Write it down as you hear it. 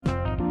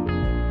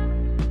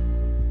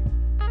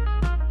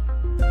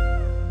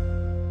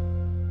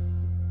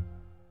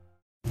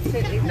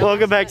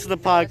Welcome back to the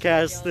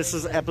podcast. This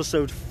is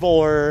episode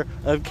 4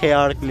 of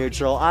Chaotic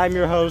Neutral. I'm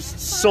your host,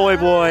 Soy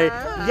Boy.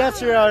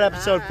 Yes, we're on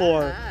episode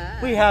 4.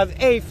 We have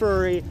a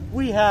furry.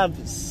 We have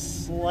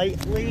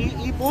slightly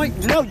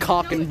no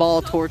cock and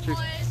ball torture.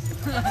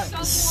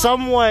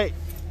 somewhat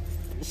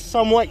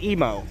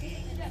emo.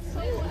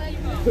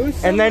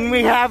 And then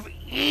we have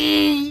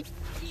E.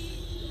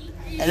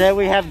 And then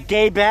we have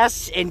Gay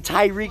Bess, and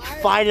Tyreek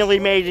finally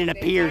made an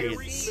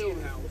appearance.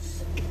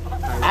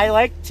 I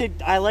like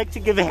to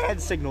give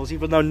hand signals,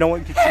 even though no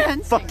one can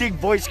see fucking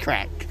voice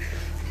crack.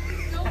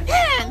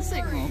 Hand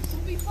signals.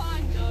 We'll be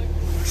fine, Doug.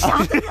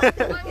 I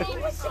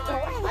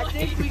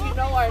think we can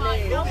know our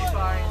name. No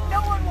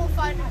one will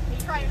try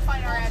and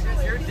find our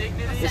address. Your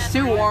dignity. It's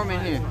too warm in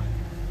here.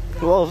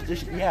 Well,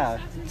 yeah,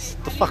 it's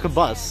the fucking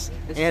bus.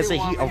 And it's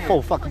a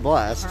full fucking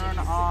blast. Turn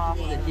off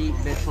the heat,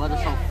 bitch. Let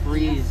us all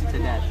freeze to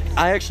death.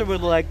 I actually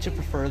would like to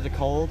prefer the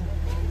cold.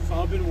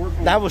 I've been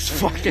working. That was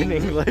fucking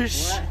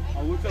English.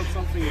 I looked up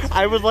something.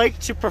 I would like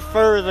to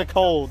prefer the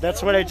cold.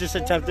 That's what I just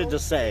attempted to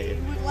say.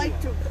 You would like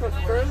to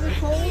prefer the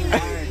cold?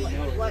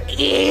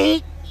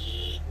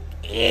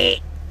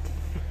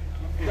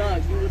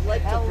 Doug, you would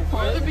like to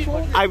prefer the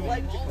cold? I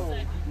like the cold.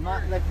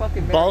 Not like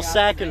fucking ball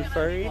sack and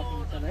furry.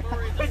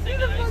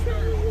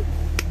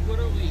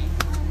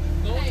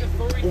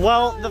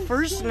 Well, the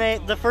first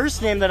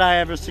name that I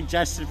ever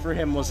suggested for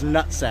him was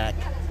Nutsack.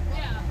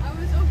 Yeah, I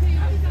was okay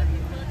with that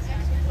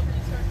until somebody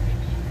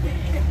started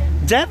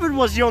making Devin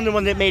was the only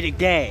one that made it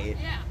gay.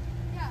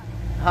 Yeah.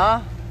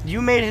 Huh?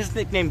 You made his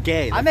nickname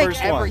gay. The I make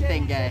first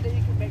everything gay.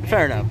 one.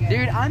 Fair enough.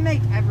 Dude, I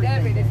make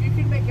everything. Devin, if you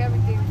can make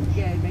everything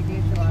gay, make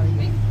enchilada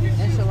gay.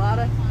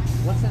 Enchilada?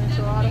 What's an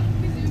enchilada?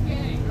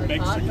 A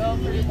taco,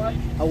 pretty much.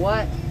 A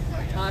what?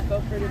 A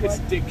taco, pretty much. It's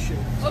dick shit.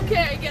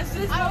 Okay, I guess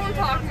this is what we're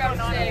talking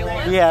about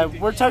today. Yeah,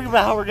 we're talking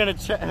about how we're gonna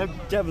how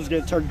Devin's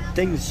gonna turn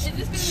things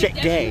Is this shit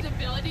gonna be gay. Devin's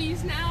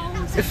abilities now?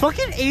 It's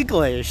fucking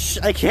English.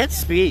 I can't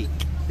speak.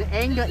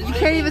 The English. You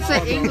can't even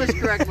say English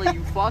correctly,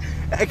 you fuck.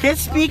 I can't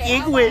speak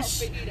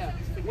English.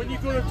 When you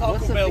go to Taco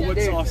What's the Bell, what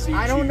dude, sauce do you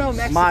I don't know choose?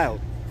 Mexican. Mild.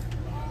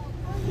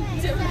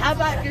 How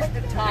about just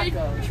a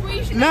taco?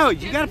 No,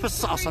 you gotta put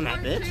sauce on that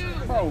bitch.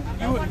 Bro,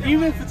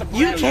 even if it's a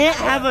You can't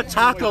have a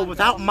taco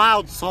without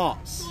mild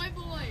sauce.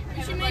 Boy,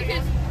 we should make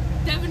it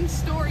Devin's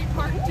story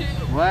part 2.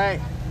 What?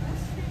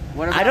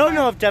 What about I don't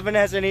know if Devin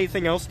has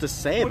anything else to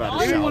say about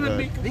his I want to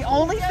childhood. make The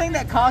only thing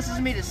that causes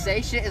me to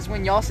say shit is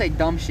when y'all say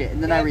dumb shit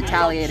and then I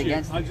retaliate shit.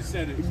 against I it. just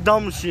said it.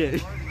 Dumb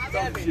shit.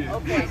 Dumb shit.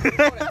 Okay.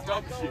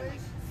 Dumb shit.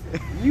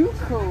 You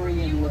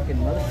Korean looking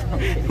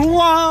motherfucker.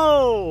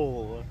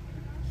 Whoa!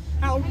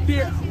 How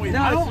dare? Wait,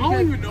 No, I it's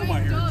don't even know my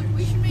Doug, heritage.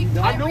 we should make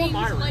I know I'm Tyreek's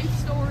Irish. life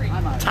story.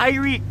 I'm not.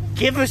 Tyreek,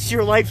 give us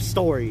your life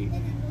story.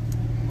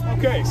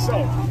 Okay,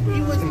 so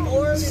He was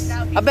born and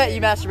now he's I bet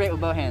you masturbate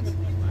with both hands.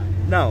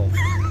 No.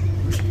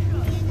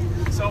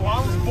 I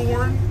was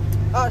born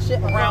Oh shit.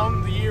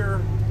 around the year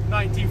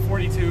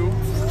 1942.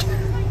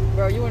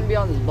 Bro, you wouldn't be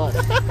on this bus.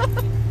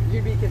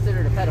 You'd be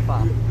considered a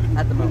pedophile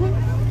at the moment.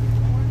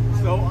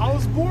 So I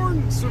was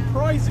born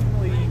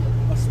surprisingly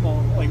a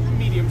small, like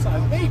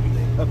medium-sized baby.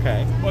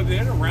 Okay. But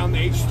then around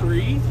age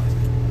 3,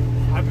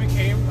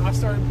 I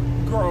started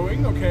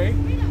growing. Okay.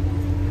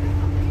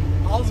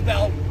 I was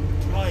about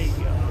like,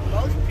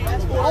 I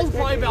was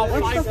probably about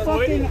What's 5 the foot.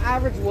 fucking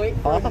average weight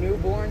for a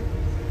newborn?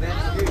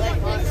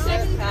 Like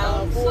 6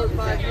 pounds. 4 or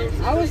 5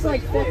 years. I was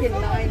like fucking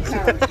 9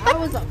 pounds. I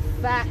was a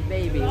fat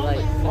baby. Like,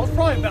 I was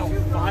probably about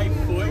 5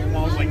 foot when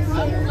I was like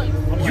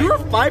 4. You were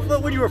 5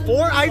 foot when you were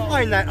 4? I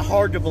find that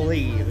hard to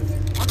believe.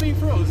 I mean,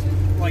 for us,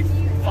 like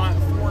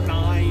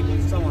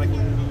 4'9", something like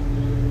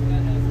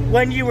that.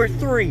 When you were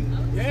 3.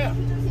 Yeah.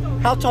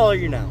 How tall are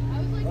you now?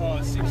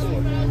 6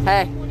 foot.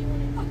 hey,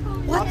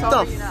 What How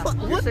tall the are you now? fuck?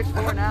 You're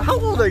 6'4" now? How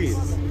old are you?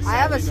 I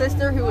have a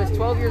sister who is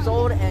 12 years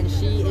old and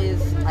she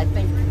is, I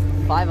think,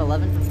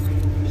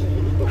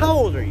 5'11". How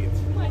old are you?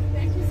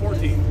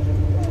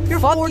 14. You're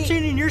Fuck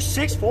 14 and you're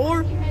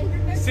 6'4"?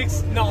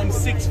 No, I'm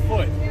 6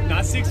 foot,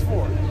 not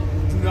 6'4".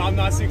 No, I'm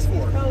not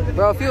 6'4".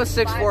 Bro, if he was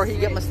 6'4", he'd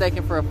get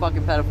mistaken for a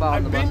fucking pedophile I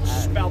on the bench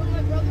bus. about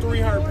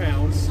 300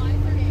 pounds.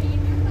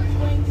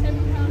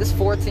 This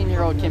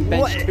 14-year-old can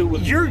bench 2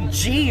 with Your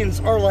genes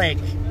are like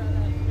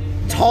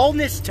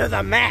tallness to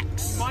the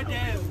max. My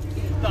dad,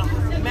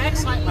 the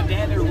max height my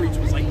dad ever reached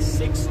was like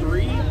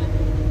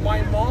 6'3".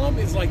 My mom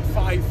is like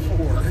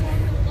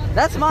 5'4".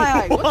 That's my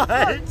height. What the fuck?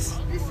 What?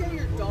 You say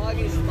your dog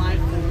is 5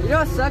 foot. You know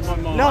what sucks? My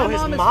mom. No, My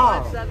his mom is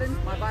mom.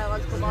 5'7". My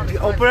biological mom is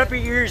Open 5'7". up your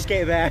ears,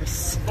 gay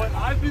bass. But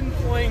I've been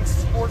playing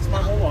sports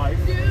my whole life.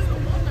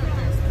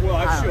 Well,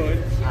 I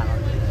should.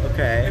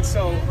 Okay. And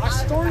so I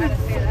started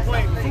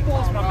playing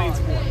football is my main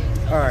sport.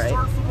 All I right.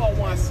 started football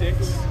when I was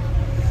 6.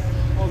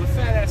 I was a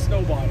fat ass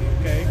nobody,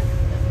 okay?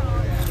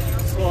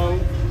 Slow.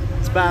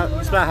 It's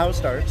about how it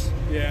starts.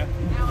 Yeah.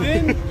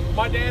 Then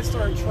my dad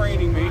started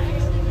training me.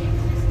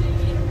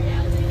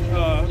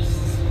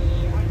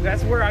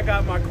 That's where I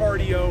got my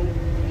cardio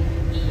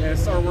and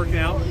started working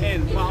out.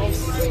 And when I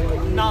was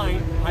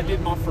 9, I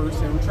did my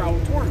first ever travel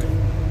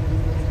tournament.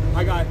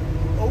 I got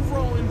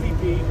overall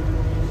MVP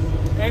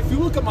And if you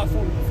look at my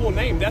full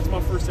name, that's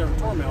my first ever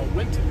tour mail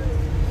went to.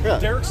 Yeah.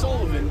 Derek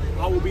Sullivan,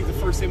 I will be the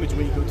first image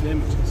when you go to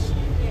images.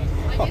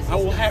 I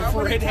will have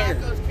red hair.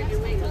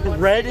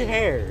 Red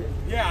hair.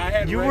 Yeah, I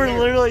had You red were hair.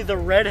 literally the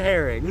red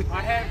herring.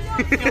 I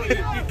had,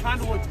 it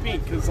kind of looked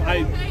pink because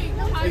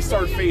it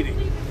started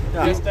fading.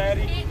 Yeah. Yes,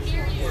 Daddy? Can't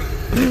hear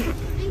you.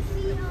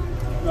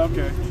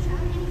 Okay.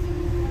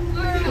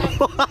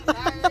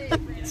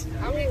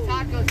 How many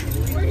tacos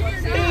can you We're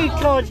here now. He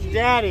called you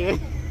daddy.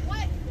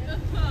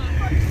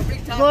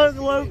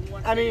 Look,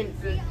 I mean,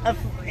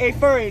 a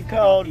furry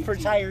called for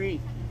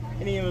Tyreek,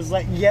 and he was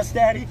like, "Yes,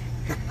 daddy."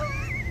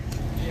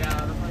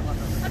 Yeah,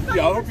 I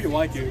hope you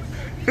like it.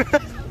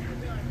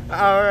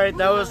 All right,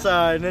 that was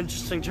an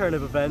interesting turn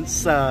of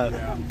events.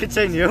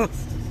 Continue.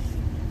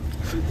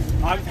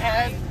 I've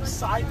had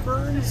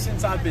sideburns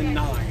since I've been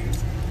 9.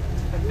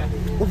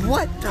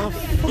 What the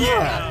fuck?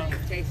 Yeah.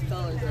 Chase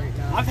colors right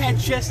now. I've had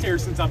chest hair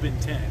since I've been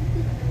 10.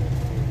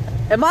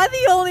 Am I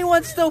the only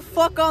one still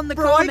fuck on the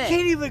Bro, comment? I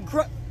can't even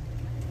grow.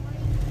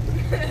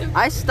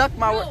 I stuck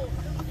my word.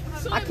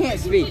 I can't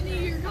speak.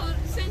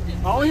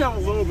 I only have a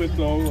little bit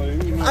though.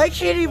 Like, you know, I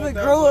can't even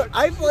grow it.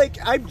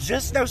 I'm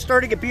just now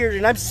starting a beard,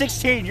 and I'm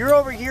 16. You're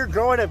over here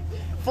growing a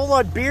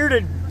full-on beard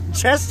and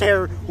chest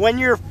hair when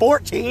you're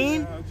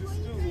 14. just a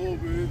little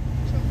bit.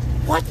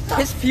 What the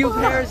His pube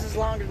fuck? hair is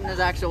longer than his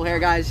actual hair,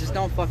 guys. Just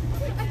don't fuck.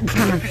 Dude.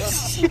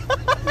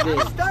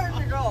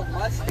 Starting to grow a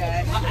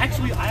mustache. I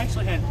actually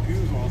had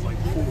pubes when I was like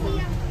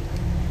 4.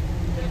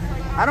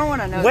 I don't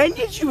want to know. When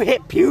did you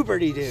hit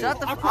puberty, dude? Shut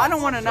the. I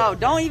don't want to know.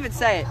 Don't even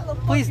say it.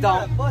 Please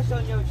don't. Bush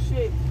on your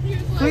shit.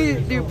 Please,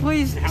 dude.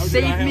 Please How did I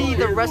save have me a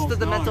the beard rest while of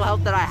the I was mental 9?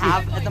 health that I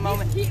have at the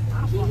moment. He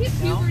hit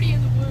puberty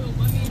in the womb.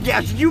 I mean, Yeah,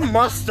 you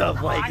must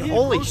have. Like, I had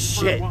holy growth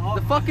spurt shit. when I-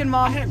 The fucking I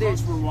mom, had dude. growth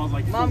spurt when I was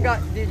like 4. Mom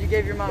got, dude. You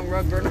gave your mom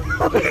rug burn.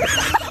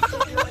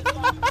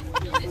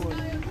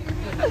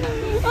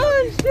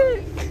 Oh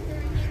shit.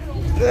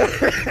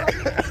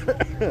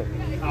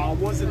 It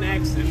was an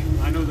accident.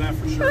 I know that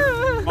for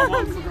sure. My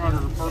mom forgot her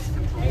birth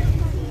control.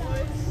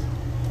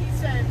 He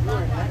said,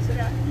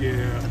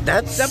 Yeah.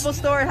 That's Simple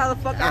story. How the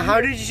fuck?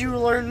 How did you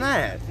learn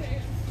that?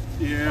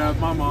 Yeah,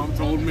 my mom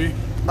told me.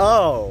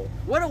 Oh,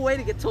 What a way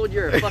to get told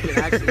you're a fucking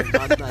accident,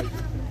 bud. Like,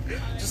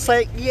 just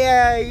like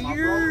yeah,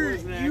 brother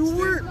was an you accident.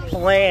 weren't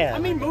planned. I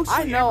mean, most.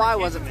 I know I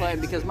wasn't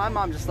playing because my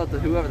mom just let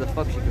whoever the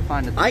fuck she could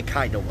find it. I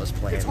kind of was It's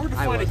planned. hard to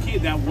I find a was.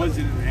 kid that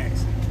wasn't an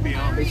accident. To be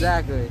honest.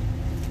 Exactly.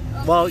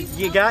 Well,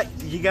 you got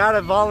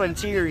to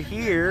volunteer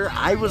here.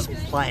 I was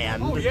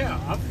planned. Oh yeah,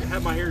 I've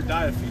had my hair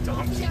dyed a few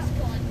times.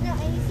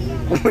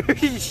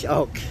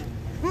 Oh,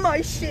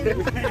 My shit.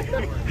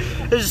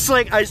 it's just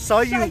like I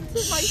saw you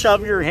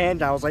shove your hand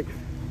down. I was like,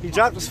 he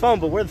dropped his phone,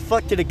 but where the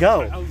fuck did it I go?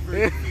 was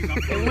very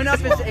confused. It went up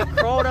his, it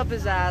crawled up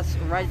his ass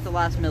right at the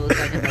last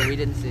millisecond that we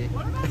didn't see.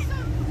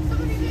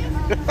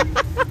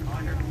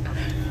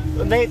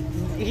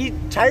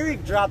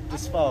 Tyreek dropped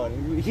his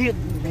phone. He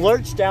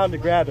lurched down to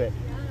grab it.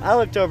 I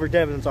looked over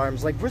Devin's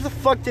arms, like, where the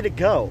fuck did it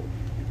go?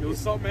 It was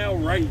somehow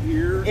right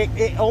here.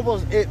 It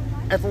almost at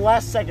the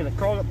last second it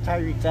crawled up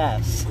Tyreek's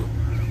ass.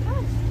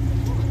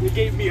 It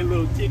gave me a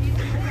little tick.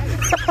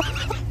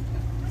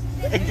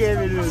 It gave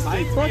me this.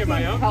 I Fucking me and my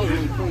help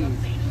uncle. me,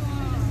 please.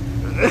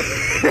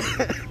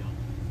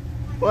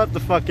 What the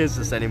fuck is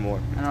this anymore?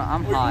 I know,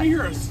 I'm Wait, hot. you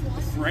hear a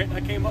threat I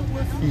came up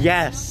with?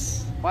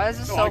 Yes. Why is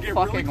it So so I get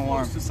fucking really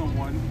warm? close to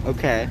someone.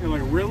 Okay. They're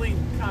like really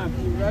kind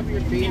of Rub your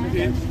feet deep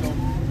against pitched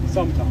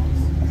sometimes.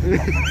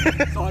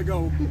 So I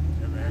go,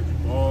 yeah, man, your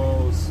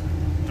balls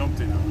dumped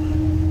in a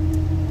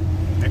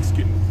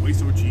Mexican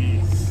queso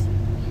cheese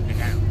and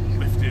kind of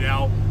lifted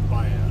out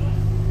by a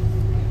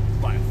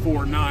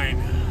 4'9"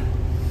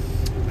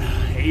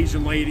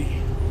 Asian lady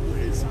who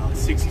is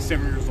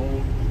 67 years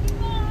old.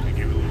 I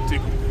gave it a little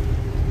tickle.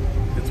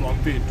 That's what I'm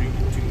finna do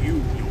to you,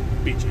 you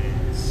bitch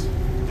ass.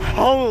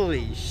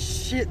 Holy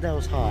shit, that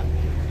was hot.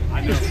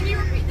 I know. Can you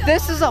repeat that?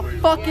 This is a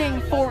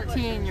fucking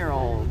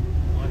 14-year-old.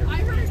 I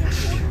heard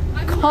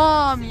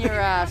Calm your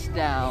ass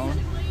down.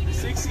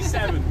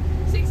 67.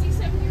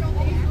 67-year-old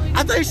Asian lady.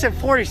 I thought you said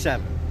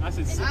 47. I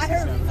said I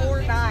heard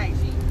 67.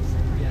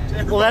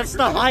 4'9". Well, that's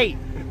the height.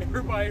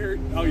 Everybody heard.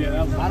 Oh yeah,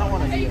 that was. I don't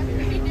want to Hey, be here.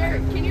 hey,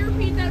 Derek, can you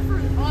repeat that for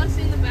us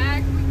in the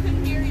back? We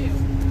couldn't hear you.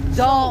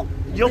 Don't.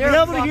 You'll be Dear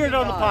able to hear it fucking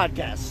on the God.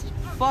 podcast.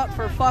 Fuck,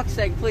 for fuck's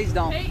sake, please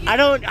don't. Hey, I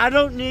don't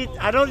need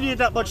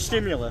that much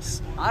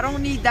stimulus. I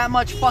don't need that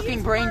much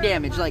fucking brain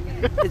damage. Like,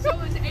 it's, so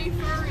is a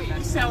furry.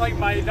 You sound like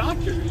my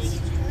doctors.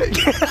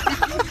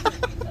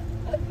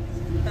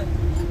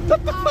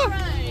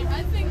 Alright,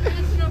 I think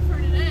that's enough for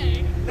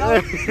today.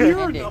 You're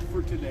End it. enough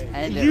for today.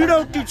 and You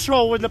don't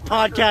control when the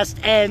podcast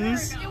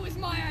ends. It was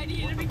my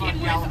idea to begin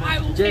with. I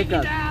will take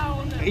Jacob. it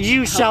down.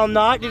 You shall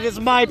not. It is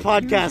my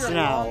podcast long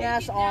now.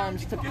 ass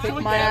arms to pick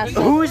what my ass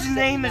Gavin- up. Whose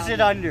name is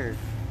it under?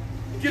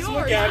 Guess what,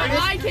 Yours. Gavin?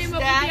 I came up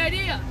with the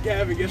idea.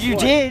 Gavin, guess You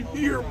what? did.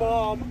 Your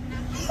mom.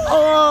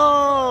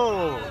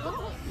 Oh,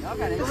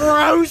 Okay.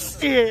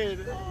 roasted.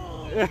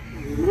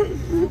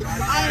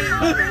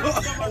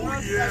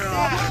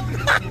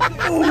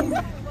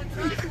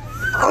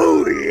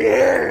 Oh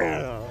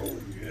yeah. Oh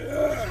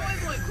yeah.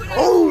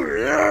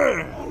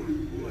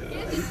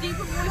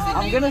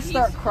 I'm gonna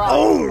start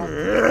crying.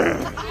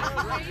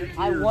 Oh.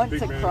 I want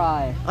to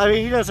cry. I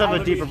mean, he does have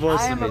a deeper voice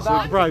I than am me, so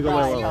he could probably go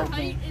about way to lower. cry.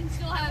 Height and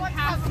still have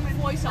half of my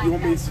voice You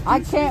want me on. to seduce I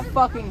can't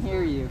fucking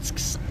hear you.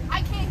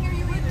 I can't hear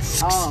you either.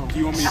 Oh, you?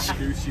 You want me to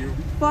seduce you?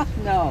 fuck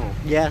no.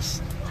 Yes.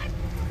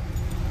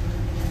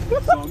 So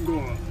I'm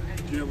gonna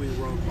gently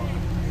rub my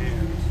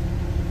hands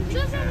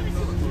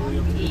slowly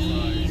up to your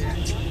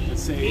thighs and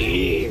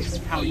say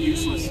how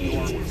useless you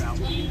are without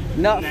me.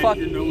 No, And that fuck.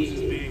 your nose is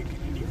big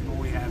and you can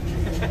only have me.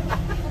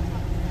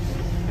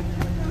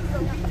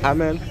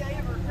 I'm in.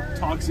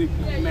 Toxic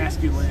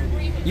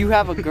masculinity. You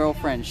have a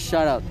girlfriend.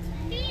 Shut up.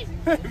 Me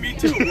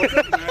too. What does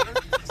it matter?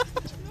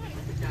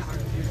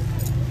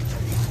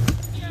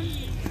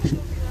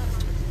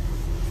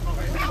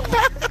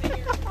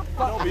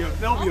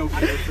 They'll be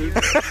okay with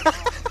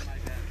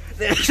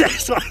it.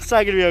 That's why it's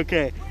not gonna be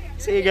okay.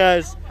 See you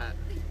guys.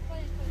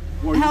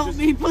 Well, you Help just-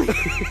 me,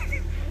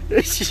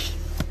 please.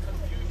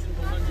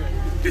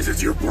 This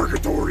is your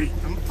purgatory.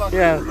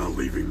 Yeah. You're not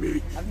leaving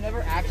me. I've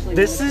never actually.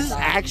 This wanted to is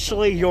die.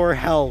 actually your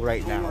hell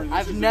right now.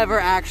 I've never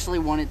actually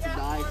wanted to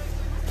die.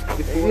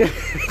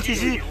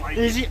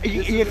 If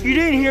you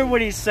didn't hear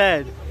what he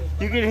said,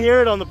 you can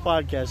hear it on the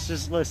podcast.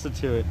 Just listen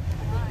to it.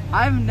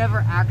 I've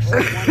never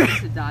actually wanted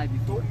to die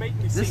before. Don't make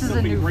me say This is a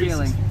something new racist,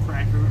 feeling.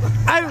 Cracker.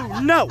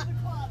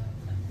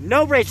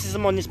 No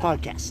racism on this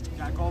podcast.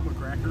 Can I call him a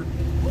cracker?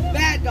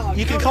 Bad dog.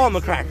 You can call him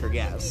a cracker,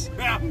 yes.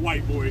 I'm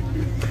white boy.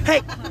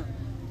 Hey,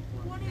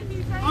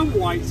 I'm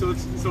white, so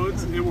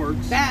it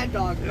works. Bad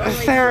dog.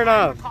 fair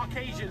enough.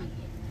 Caucasian.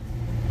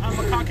 I'm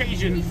a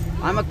Caucasian.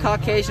 I'm a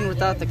Caucasian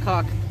without the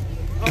cock.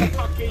 I'm a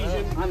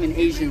Caucasian. I'm an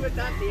Asian.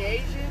 Without the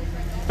Asian.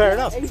 Fair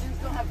enough. Asians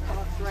don't have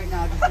cocks right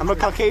now. I'm a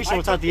Caucasian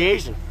without the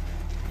Asian.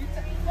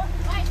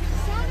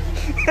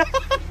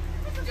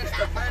 Just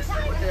the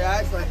person with their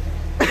eyes like.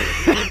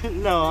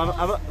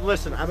 No,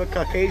 listen, I'm a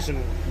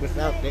Caucasian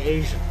without the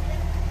Asian.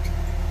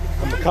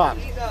 I'm a cop.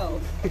 You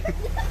know.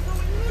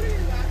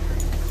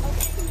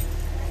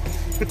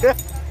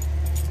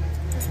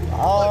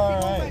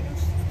 Alright.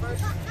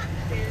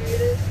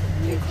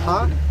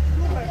 Huh?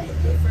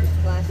 First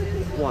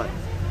classes. What?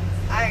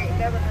 I ain't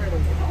never heard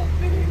of it.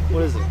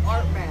 What is it?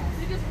 Art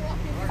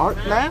math. Art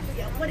math?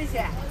 Yeah, what is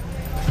that?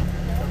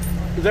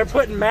 They're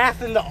putting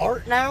math into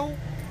art now?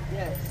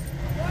 Yes.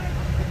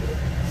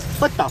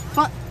 What the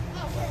fuck?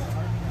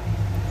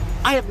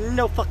 I have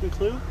no fucking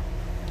clue.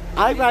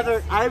 I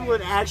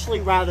would actually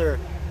rather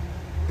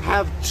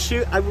I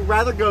would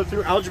rather go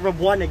through Algebra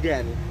 1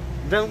 again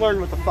than learn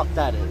what the fuck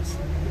that is.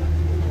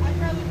 I'd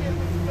rather get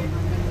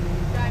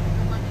driving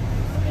the money.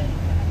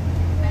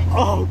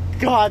 Oh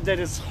god, that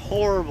is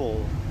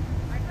horrible.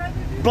 I'd rather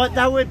do But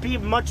that would be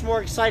much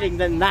more exciting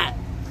than that.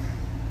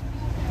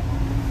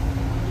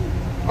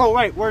 Oh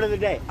right, word of the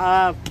day.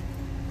 Banana.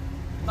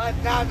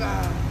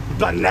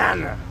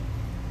 Banana.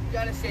 You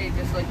gotta say it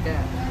just like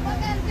that.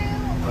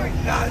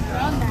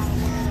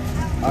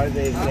 Are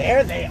they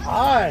there? They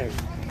are. You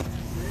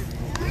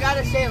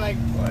gotta say it like.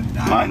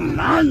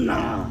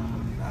 Banana.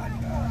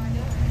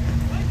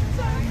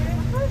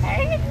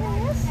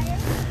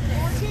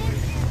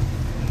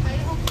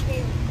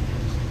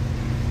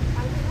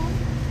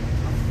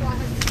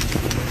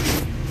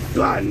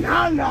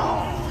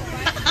 Banana.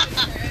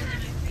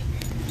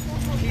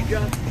 She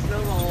dropped the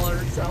snowball on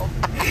herself.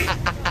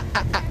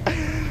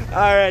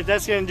 Alright,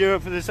 that's gonna do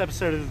it for this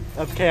episode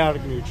of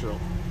Chaotic Neutral.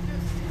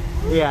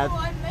 Yeah.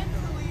 I'm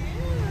mentally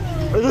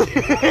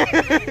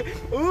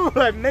ill. Ooh,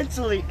 I'm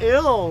mentally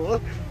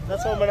ill.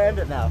 That's how I'm gonna end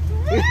it now.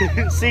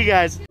 See you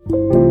guys.